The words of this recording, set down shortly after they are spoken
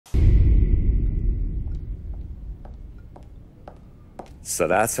So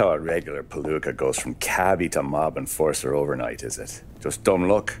that's how a regular palooka goes from cabbie to mob enforcer overnight, is it? Just dumb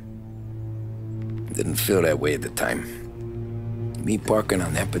luck? Didn't feel that way at the time. Me parking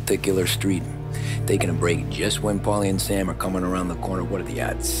on that particular street, taking a break just when Paulie and Sam are coming around the corner, what are the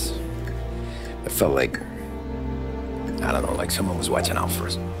odds? I felt like, I don't know, like someone was watching out for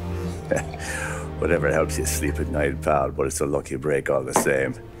us. Whatever helps you sleep at night, pal, but it's a lucky break all the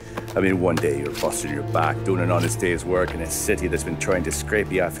same. I mean, one day you're busting your back, doing an honest day's work in a city that's been trying to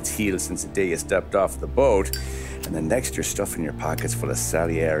scrape you off its heels since the day you stepped off the boat, and the next you're stuffing your pockets full of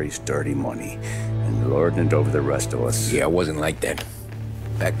Salieri's dirty money and lording it over the rest of us. Yeah, I wasn't like that.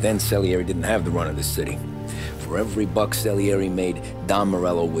 Back then, Salieri didn't have the run of the city. For every buck Salieri made, Don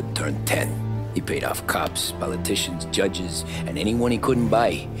Morello would turn 10. He paid off cops, politicians, judges, and anyone he couldn't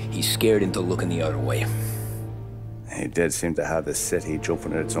buy, he scared into looking the other way. He did seem to have the city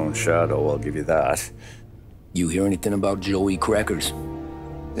jumping at its own shadow, I'll give you that. You hear anything about Joey Crackers?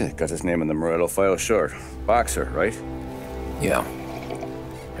 Yeah, got his name in the Morello file, sure. Boxer, right? Yeah,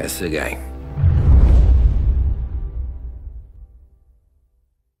 that's the guy.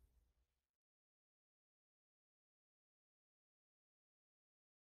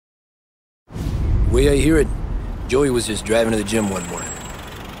 Way I hear it, Joey was just driving to the gym one morning.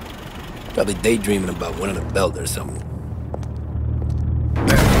 Probably daydreaming about winning a belt or something.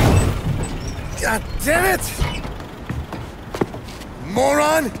 God damn it!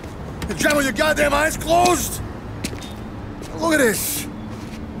 Moron! You're driving with your goddamn eyes closed? Look at this!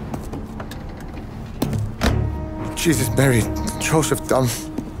 Jesus, Mary, Joseph, Tom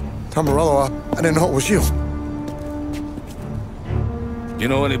Morello, I didn't know it was you. You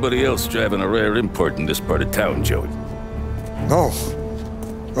know anybody else driving a rare import in this part of town, Joey? No.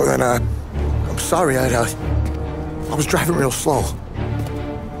 Well then, I'm sorry, I was driving real slow.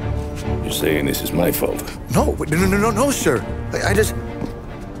 You're saying this is my fault? No, sir. I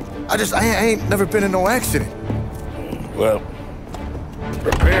ain't never been in no accident. Well,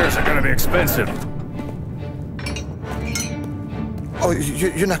 repairs are gonna be expensive. Oh,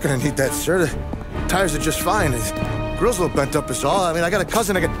 you're not gonna need that, sir. The tires are just fine. The grill's a little bent up is all. I mean, I got a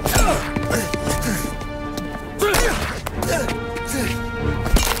cousin I can...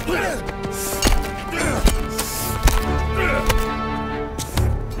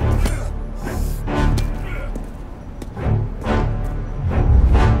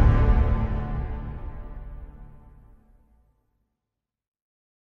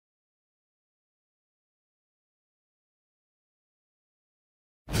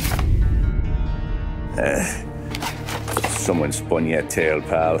 Someone spun you a tail,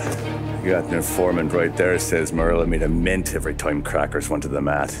 pal. You got an informant right there says Morello made a mint every time Crackers went to the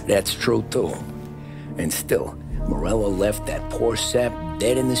mat. That's true, too. And still, Morello left that poor sap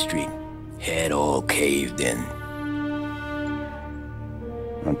dead in the street. Head all caved in.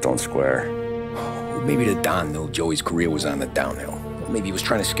 That don't square. Well, maybe the Don knew Joey's career was on the downhill. Or maybe he was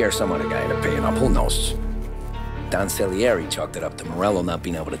trying to scare some other guy into paying up. Who knows? Don Salieri chalked it up to Morello not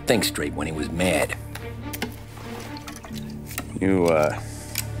being able to think straight when he was mad. You,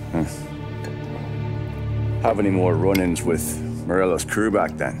 have any more run-ins with Morello's crew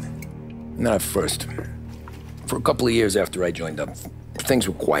back then? Not at first. For a couple of years after I joined up, things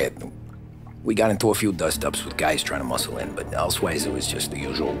were quiet. We got into a few dust-ups with guys trying to muscle in, but elsewise it was just the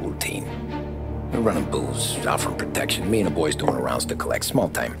usual routine. We're running booze, offering protection, me and the boys doing rounds to collect, small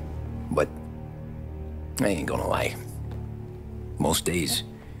time. But I ain't gonna lie. Most days,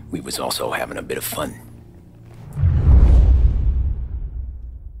 we was also having a bit of fun.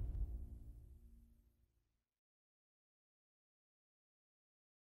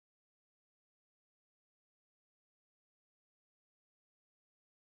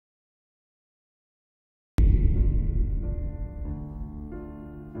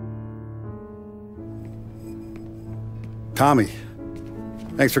 Tommy,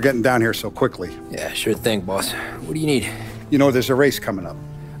 thanks for getting down here so quickly. Yeah, sure thing, boss. What do you need? You know, there's a race coming up.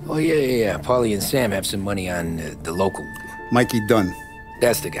 Oh, yeah. Paulie and Sam have some money on the local... Mikey Dunn.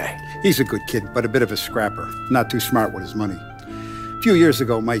 That's the guy. He's a good kid, but a bit of a scrapper. Not too smart with his money. A few years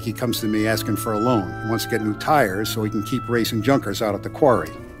ago, Mikey comes to me asking for a loan. He wants to get new tires so he can keep racing junkers out at the quarry.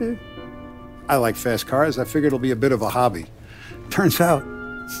 I like fast cars. I figured it'll be a bit of a hobby. Turns out,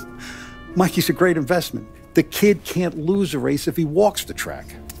 Mikey's a great investment. The kid can't lose a race if he walks the track.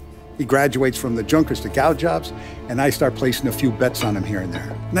 He graduates from the junkers to gal jobs, and I start placing a few bets on him here and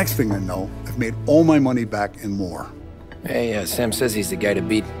there. Next thing I know, I've made all my money back and more. Hey, Sam says he's the guy to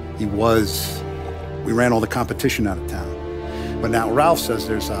beat. He was. We ran all the competition out of town. But now Ralph says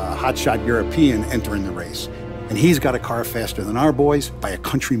there's a hotshot European entering the race, and he's got a car faster than our boys by a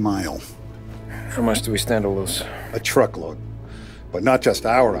country mile. How much do we stand to lose? A truckload. But not just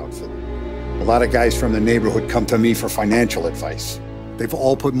our outfit. A lot of guys from the neighborhood come to me for financial advice. They've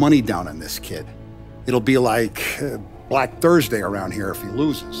all put money down on this kid. It'll be like Black Thursday around here if he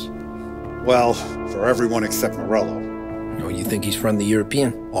loses. Well, for everyone except Morello. Oh, you think he's from the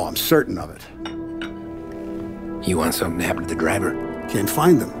European? Oh, I'm certain of it. You want something to happen to the driver? Can't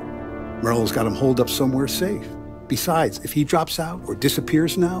find him. Morello's got him holed up somewhere safe. Besides, if he drops out or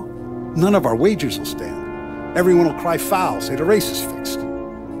disappears now, none of our wagers will stand. Everyone will cry foul, say the race is fixed.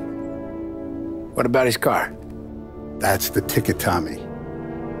 What about his car? That's the ticket, Tommy.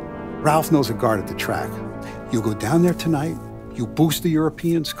 Ralph knows a guard at the track. You go down there tonight, you boost the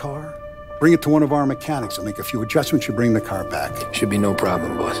European's car, bring it to one of our mechanics, and make a few adjustments, you bring the car back. Should be no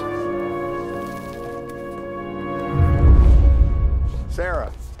problem, boss.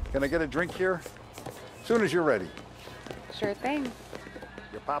 Sarah, can I get a drink here? Soon as you're ready. Sure thing.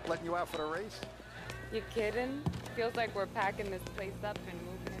 Your pop letting you out for the race? You kidding? Feels like we're packing this place up and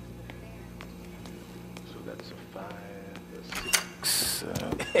moving it to the stand. So that's a 5, a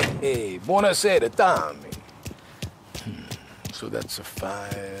 6. Hey, buonasera, Tommy. So that's a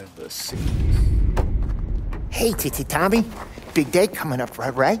 5, a 6. Hey, Tommy. Big day coming up,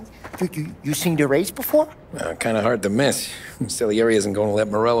 right? You seen the race before? Kind of hard to miss. Salieri isn't going to let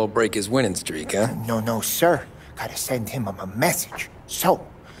Morello break his winning streak, huh? No, sir. Gotta send him a message. So,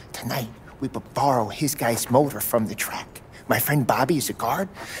 tonight, we borrow his guy's motor from the track. My friend Bobby is a guard.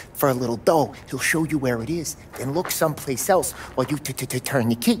 For a little dough, he'll show you where it is, then look someplace else while you turn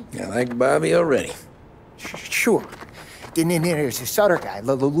the key. I like Bobby already. Sure. Then there's this other guy,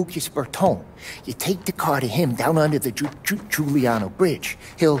 Lucas Bertone. You take the car to him down under the Giuliano Bridge.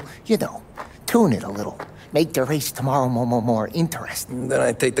 He'll, tune it a little. Make the race tomorrow more interesting. Then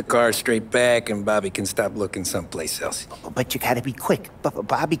I take the car straight back and Bobby can stop looking someplace else. But you gotta be quick. But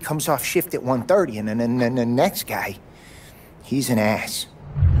Bobby comes off shift at 1:30, and then the next guy, he's an ass.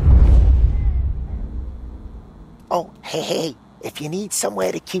 Oh, hey, if you need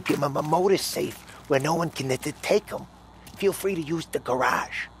somewhere to keep your motor safe where no one can take them, feel free to use the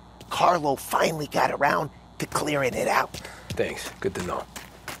garage. Carlo finally got around to clearing it out. Thanks. Good to know.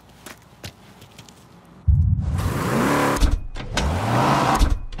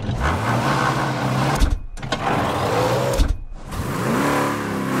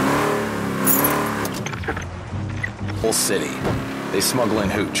 Whole city. They smuggle in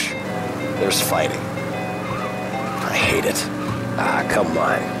hooch. There's fighting. I hate it. Ah, come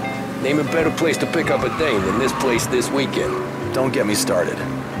on. Name a better place to pick up a dame than this place this weekend. Don't get me started.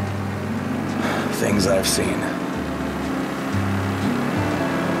 Things I've seen.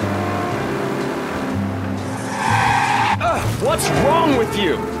 What's wrong with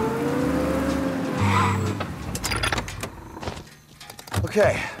you?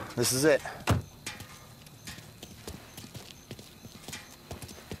 Okay, this is it.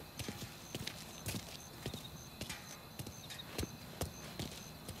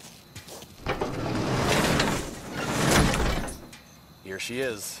 Here she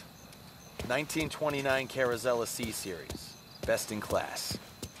is. 1929 Carazella C-Series. Best in class.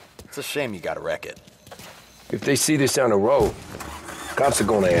 It's a shame you gotta wreck it. If they see this on the road, cops are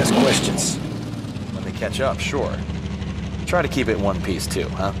gonna ask questions. When they catch up, sure. Try to keep it in one piece too,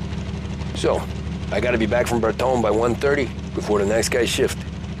 huh? So, I gotta be back from Bertone by 1:30 before the next guy's shift.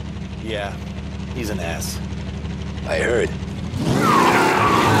 Yeah, he's an ass. I heard.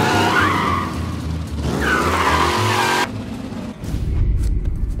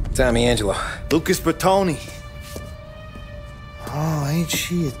 Tommy Angelo. Lucas Bertoni. Oh, ain't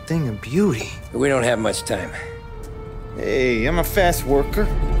she a thing of beauty? We don't have much time. Hey, I'm a fast worker.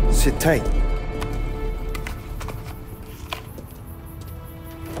 Sit tight.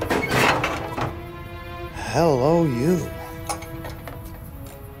 Hello, you.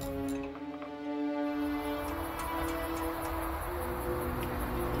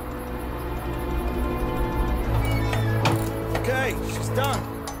 Okay, she's done.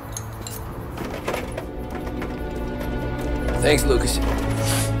 Thanks, Lucas.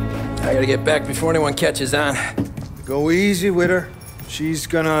 I gotta get back before anyone catches on. Go easy with her. She's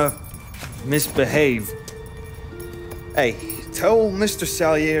gonna misbehave. Hey, tell Mr.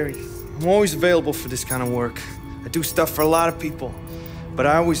 Salieri I'm always available for this kind of work. I do stuff for a lot of people, but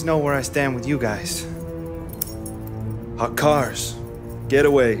I always know where I stand with you guys. Hot cars,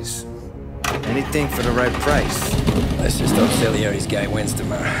 getaways, anything for the right price. Let's just hope Salieri's guy wins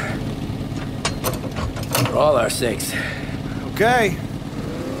tomorrow. For all our sakes. Okay.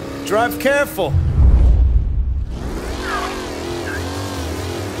 Drive careful.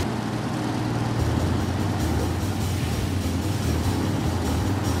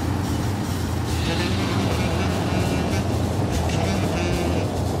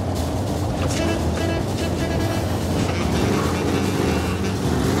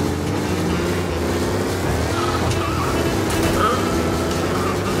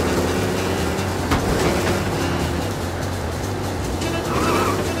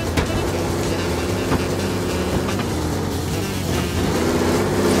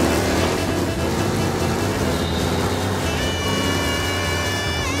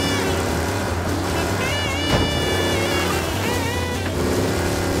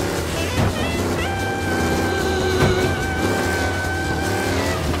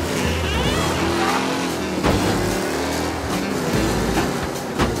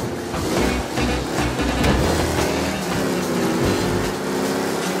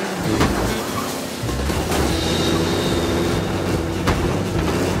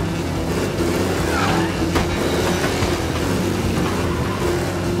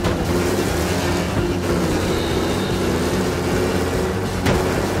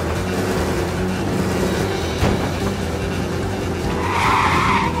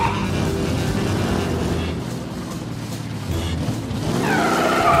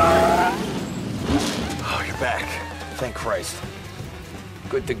 Christ.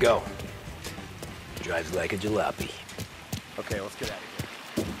 Good to go. Drives like a jalopy. Okay, let's get out of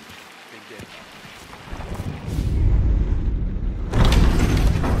here. Big day.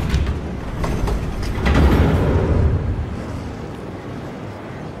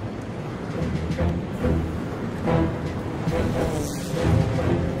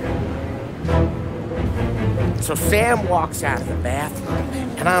 So Sam walks out of the bathroom,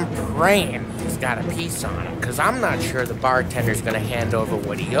 and I'm praying he's got a piece on him, because I'm not sure the bartender's gonna hand over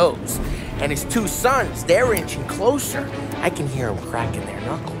what he owes. And his two sons, they're inching closer. I can hear them cracking their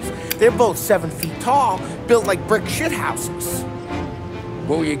knuckles. They're both 7 feet tall, built like brick shithouses.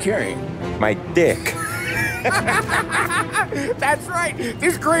 What were you carrying? My dick. That's right.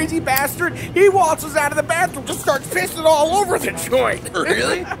 This crazy bastard, he waltzes out of the bathroom, just starts pissing all over the joint.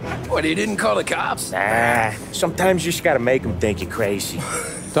 Really? What, he didn't call the cops? Nah, sometimes you just gotta make them think you're crazy.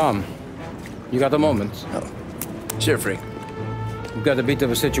 Tom, you got a moment? Oh. Sure, Frank. We've got a bit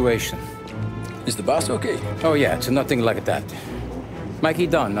of a situation. Is the boss okay? Oh yeah, it's nothing like that. Mikey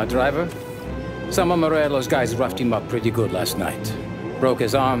Dunn, our driver. Some of Morello's guys roughed him up pretty good last night. Broke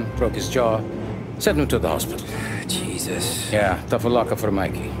his arm, broke his jaw. Sent him to the hospital. Jesus. Yeah, tough luck for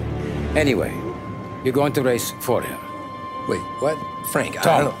Mikey. Anyway, you're going to race for him. Wait, what? Frank, I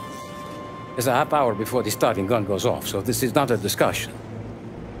Tom, don't know. there's a half hour before the starting gun goes off, so this is not a discussion.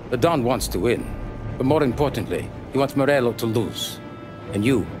 The Don wants to win, but more importantly, he wants Morello to lose. And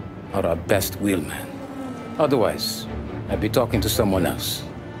you are our best wheelman. Otherwise, I'd be talking to someone else.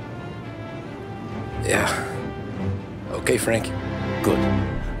 Yeah. Okay, Frank. Good.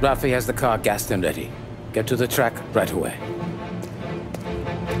 Rafi has the car gassed and ready. Get to the track right away.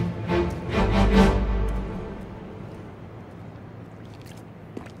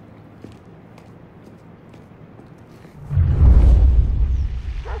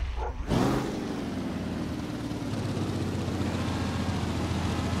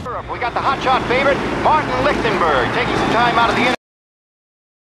 We got the hotshot favorite, Martin Lichtenberg, taking some time out of the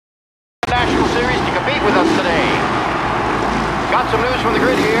International Series to compete with us today. Got some news from the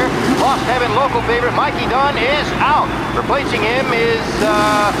grid here. Lost Heaven local favorite Mikey Dunn is out. Replacing him is,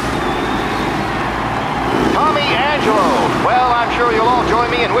 Tommy Angelo. Well, I'm sure you'll all join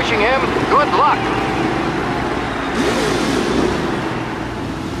me in wishing him good luck.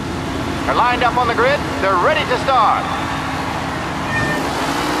 They're lined up on the grid. They're ready to start.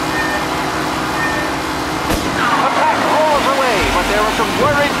 The pack rolls away, but there are some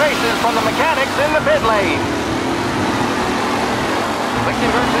worried faces from the mechanics in the pit lane.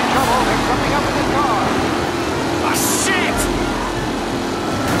 Lichtenberg's in trouble. There's something up in his car. Ah, shit!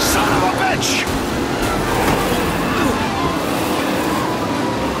 Son of a bitch!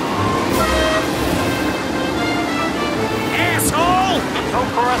 Asshole! So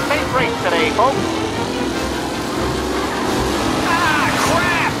for a safe race today, folks. Ah,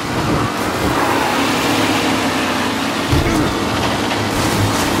 crap!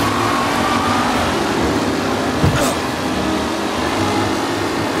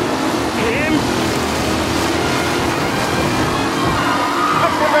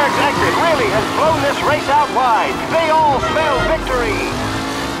 Lichtenberg's exit really has blown this race out wide. They all smell victory.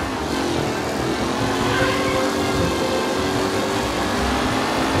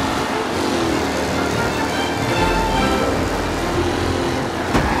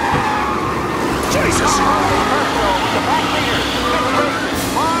 Jesus! The back leader. This race is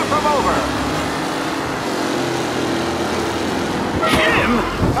far from over. Him?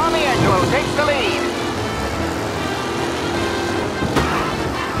 Tommy Angelo takes the lead.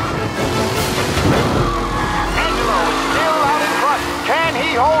 Angelo is still out in front. Can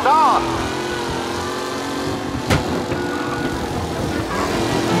he hold on?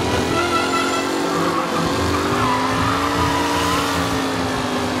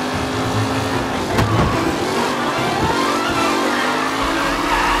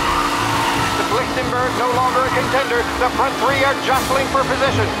 With Lichtenberg no longer a contender, the front three are jostling for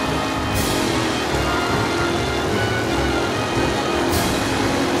position.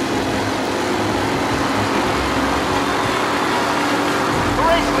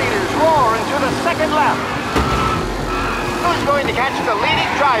 Race leaders roar into the second lap. Who's going to catch the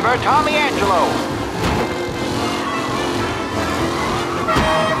leading driver, Tommy Angelo?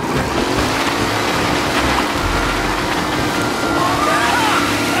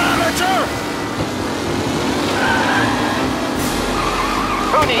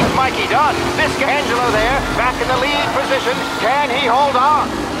 Who needs Mikey Dunn? This Angelo there, back in the lead position. Can he hold on?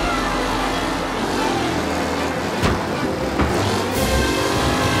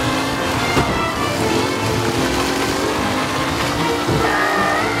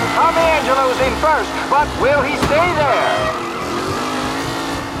 Tommy Angelo's racing first, but will he stay there?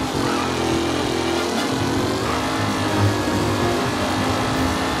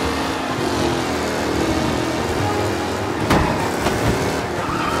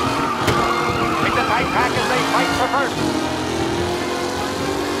 Make the tight pack as they fight for first.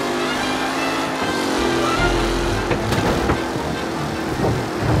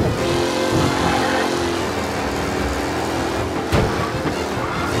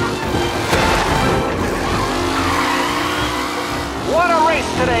 What a race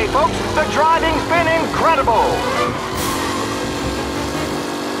today, folks. The driving's been incredible.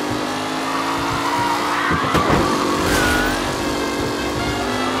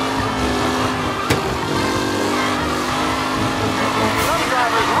 Some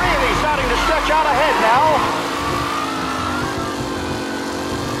drivers really starting to stretch out ahead now.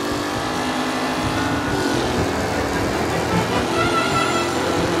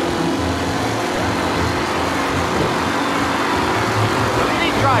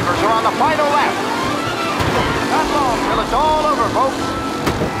 Drivers are on the final lap. Not long till it's all over, folks.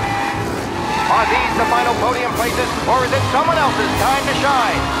 Are these the final podium places, or is it someone else's time to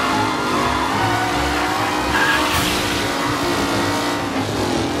shine?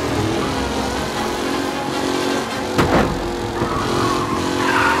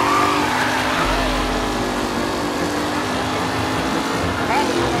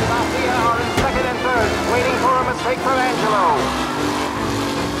 Anderson and Mafia are in second and third, waiting for a mistake from Angelo.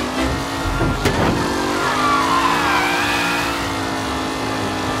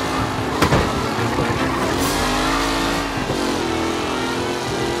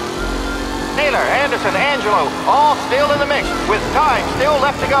 Anderson, Angelo, all still in the mix, with time still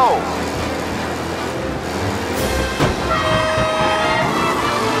left to go.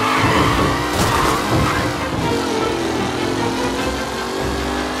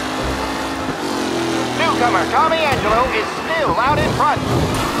 Newcomer Thomas Angelo is still out in front.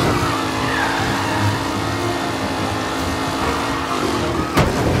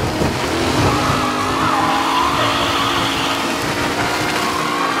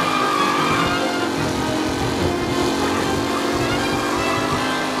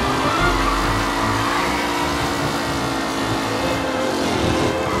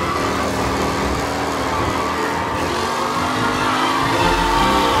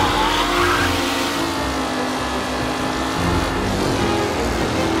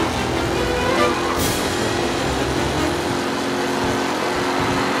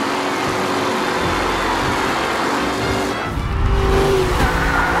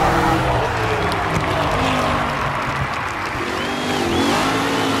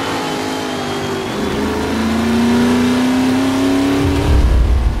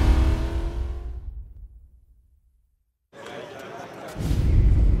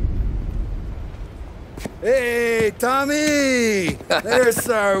 Hey, Tommy! There's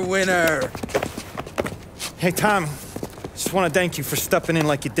our winner. Hey, Tommy. Just want to thank you for stepping in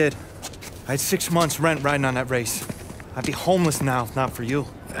like you did. I had 6 months rent riding on that race. I'd be homeless now if not for you.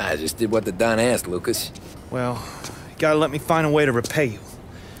 I just did what the Don asked, Lucas. Well, you gotta let me find a way to repay you.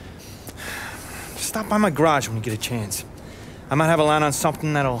 Stop by my garage when you get a chance. I might have a line on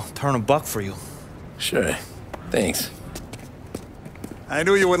something that'll turn $1 for you. Sure. Thanks. I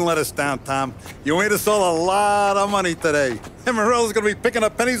knew you wouldn't let us down, Tom. You made us all a lot of money today. And Morello's gonna be picking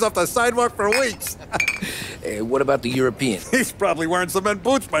up pennies off the sidewalk for weeks. Hey, what about the European? He's probably wearing cement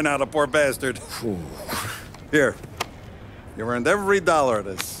boots by now, the poor bastard. Here. You earned every dollar of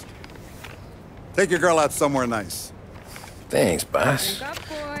this. Take your girl out somewhere nice. Thanance, boss. Wake up,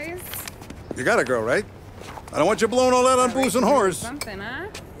 boys. You got a girl, right? I don't want you blowing all that on booze and whores. Something, huh?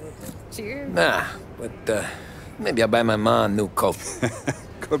 Cheers. Nah, but maybe I'll buy my ma a new coat.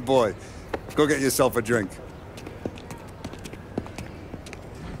 Good boy. Go get yourself a drink.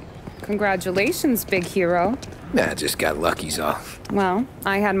 Congratulations, big hero. Nah, just got lucky's all. Well,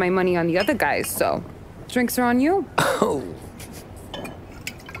 I had my money on the other guys, so drinks are on you. Oh.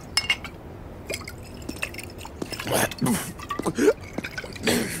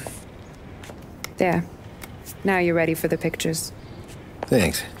 There. Now you're ready for the pictures.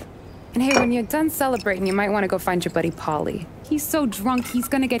 Thanks. And hey, when you're done celebrating, you might want to go find your buddy Paulie. He's so drunk, he's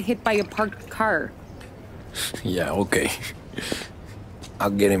gonna get hit by a parked car. Yeah, okay. I'll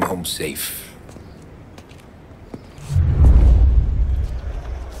get him home safe.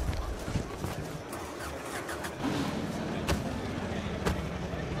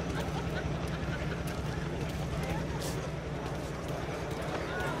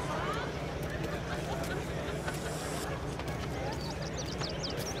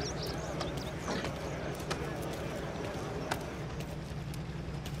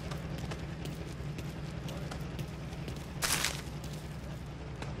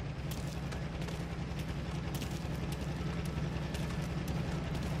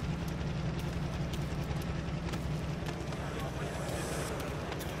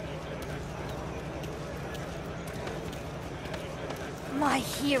 My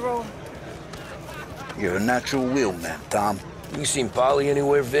hero. You're a natural wheelman, Tom. You seen Paulie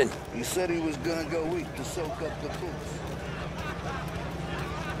anywhere, Vin? He said he was gonna go eat to soak up the boots.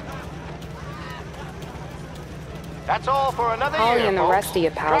 That's all for another Paulie year, and the folks. rest of you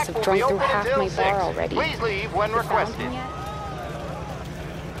pals Track have will drunk be through open half until my 6. bar already. Please leave when You found requested. him yet?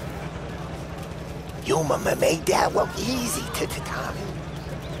 You made that look easy to Tommy.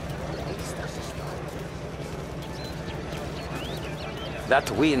 That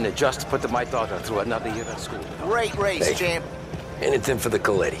win just put my daughter through another year at school. Great race, champ. Anything for the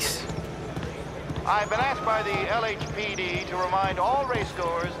Colettis. I've been asked by the LHPD to remind all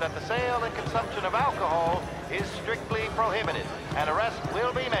racegoers that the sale and consumption of alcohol is strictly prohibited. An arrest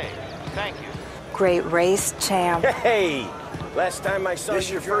will be made. Thank you. Great race, champ. Hey! Last time I saw you... This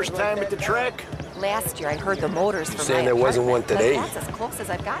your first time at the track? Last year I heard the motors from saying my there wasn't one apartment, today? but that's as close as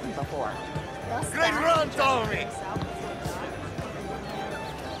I've gotten before. Great run, Tommy!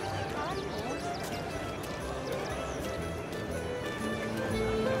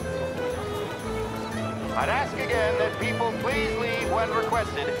 I'd ask again that people please leave when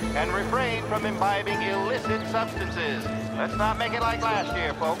requested and refrain from imbibing illicit substances. Let's not make it like last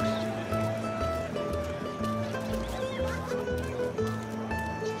year, folks.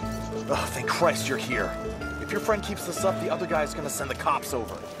 Oh, thank Christ you're here. If your friend keeps this up, the other guy's gonna send the cops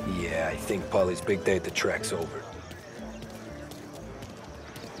over. Yeah, I think Paulie's big day at the track's over.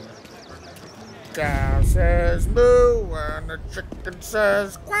 Cow says moo and the chicken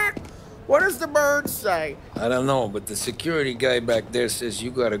says quack. What does the bird say? I don't know, but the security guy back there says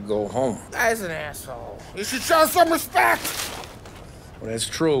you gotta go home. Guy's an asshole. You should show some respect. Well, that's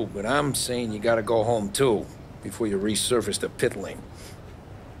true, but I'm saying you gotta go home too, before you resurface the pit lane.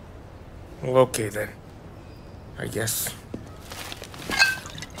 Well, okay then. I guess.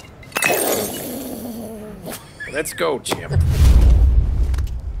 Let's go, champ.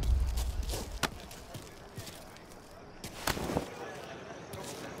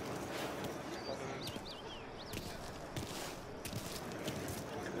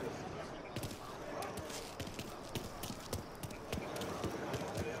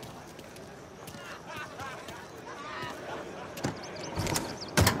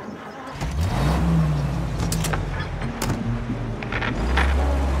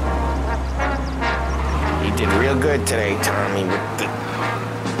 Good today, Tommy, with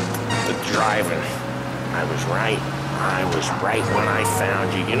the driving. I was right. I was right when I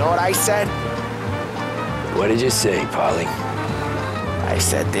found you. You know what I said? What did you say, Paulie? I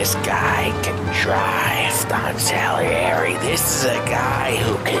said this guy can drive, Don Salieri. This is a guy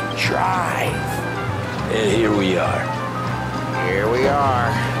who can drive. And here we are. Here we are.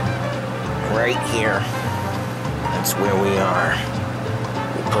 Right here. That's where we are.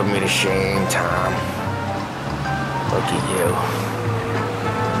 You put me to shame, Tom. Look at you.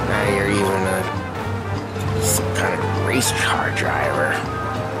 Now you're even some kind of race car driver.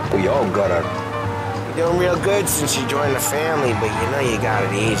 We all got our... You're doing real good since you joined the family, but you know you got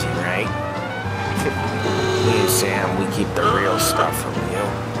it easy, right? Me and Sam, we keep the real stuff from you.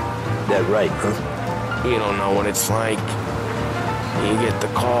 That right, huh? You don't know what it's like. You get the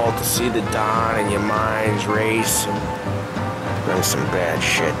call to see the Don and your mind's race and done some bad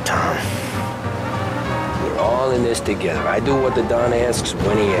shit, Tom. We're all in this together. I do what the Don asks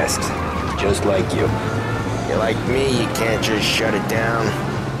when he asks. Just like you. You're like me, you can't just shut it down.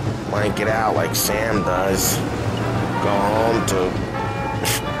 Blank it out like Sam does. Go home to...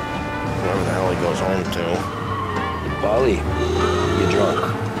 wherever the hell he goes home to. Paulie, you're drunk.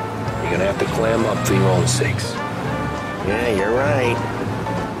 You're gonna have to clam up for your own sakes. Yeah, you're right.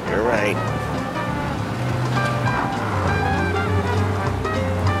 You're right.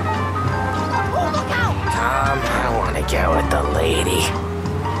 Tom, I want to get with the lady.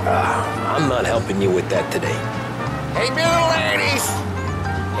 I'm not helping you with that today. Take me to the ladies!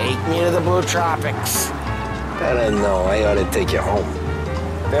 Take me to the Blue Tropics. I don't know. I ought to take you home.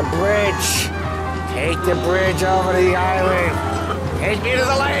 The bridge. Take the bridge over to the island. Take me to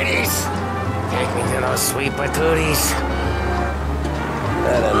the ladies. Take me to those sweet patooties.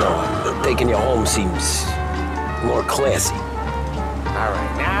 I don't know. Taking you home seems more classy. All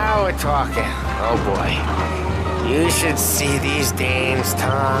right, now we're talking. Oh, boy. You should see these dames,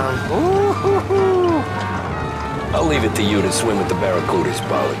 Tom. Ooh-hoo-hoo. I'll leave it to you to swim with the barracudas,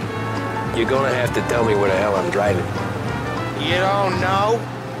 Paulie. You're gonna have to tell me where the hell I'm driving. You don't know?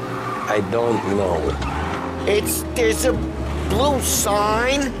 I don't know. There's a blue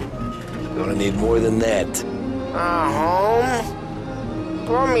sign. Gonna need more than that. Home?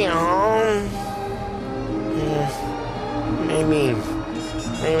 Brought me home. Maybe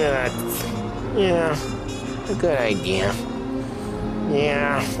that's, a good idea.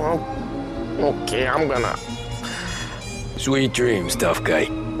 Yeah, well, okay, I'm gonna... Sweet dreams, tough guy.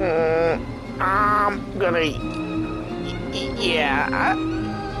 I'm gonna... Yeah,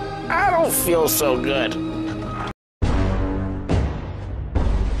 I don't feel so good.